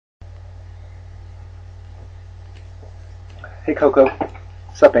Hey Coco.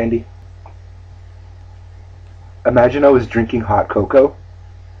 What's up, Andy? Imagine I was drinking hot cocoa.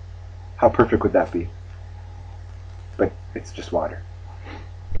 How perfect would that be? But it's just water.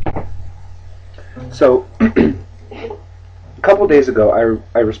 So, a couple days ago,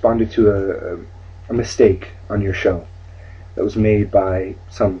 I responded to a mistake on your show that was made by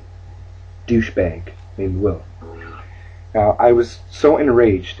some douchebag named Will. Now, I was so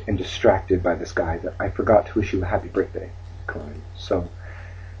enraged and distracted by this guy that I forgot to wish you a happy birthday, Conan. So,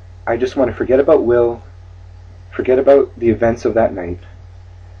 I just want to forget about Will, forget about the events of that night,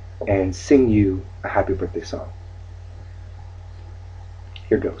 and sing you a happy birthday song.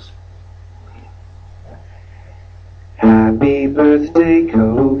 Here goes. Happy birthday,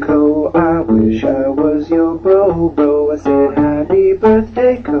 Coco, I wish I was your bro. I said, happy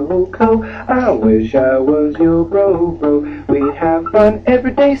birthday, Coco, I wish I was your bro. We'd have fun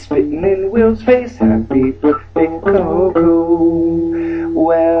every day, spitting in Will's face. Happy birthday, Coco.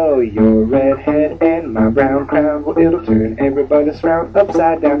 Well, your red head and my brown crown, well, it'll turn everybody's frown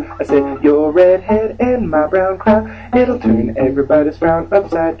upside down. I said, your red head and my brown crown, it'll turn everybody's frown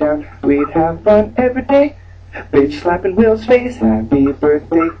upside down. We'd have fun every day, bitch slapping Will's face. Happy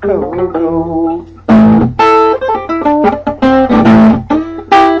birthday, Coco.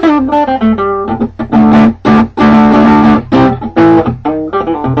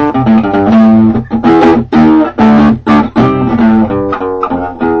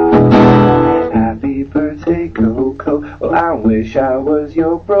 Happy birthday, Coco. Well, I wish I was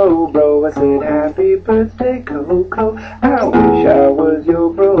your bro. I said, happy birthday, Coco, I wish I was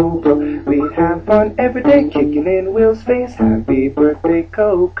your bro. We'd have fun every day, kicking in Will's face. Happy birthday,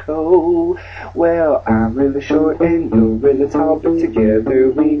 Coco. Well, I'm really short and you're really tall, but together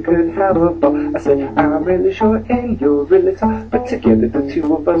we could have a ball. I said, I'm really short and you're really tall, but together the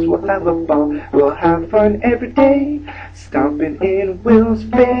two of us will have a ball. We'll have fun every day, stomping in Will's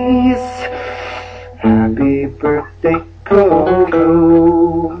face. Happy birthday,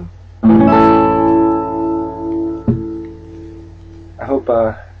 Coco. I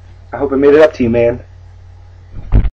hope I made it up to you, man.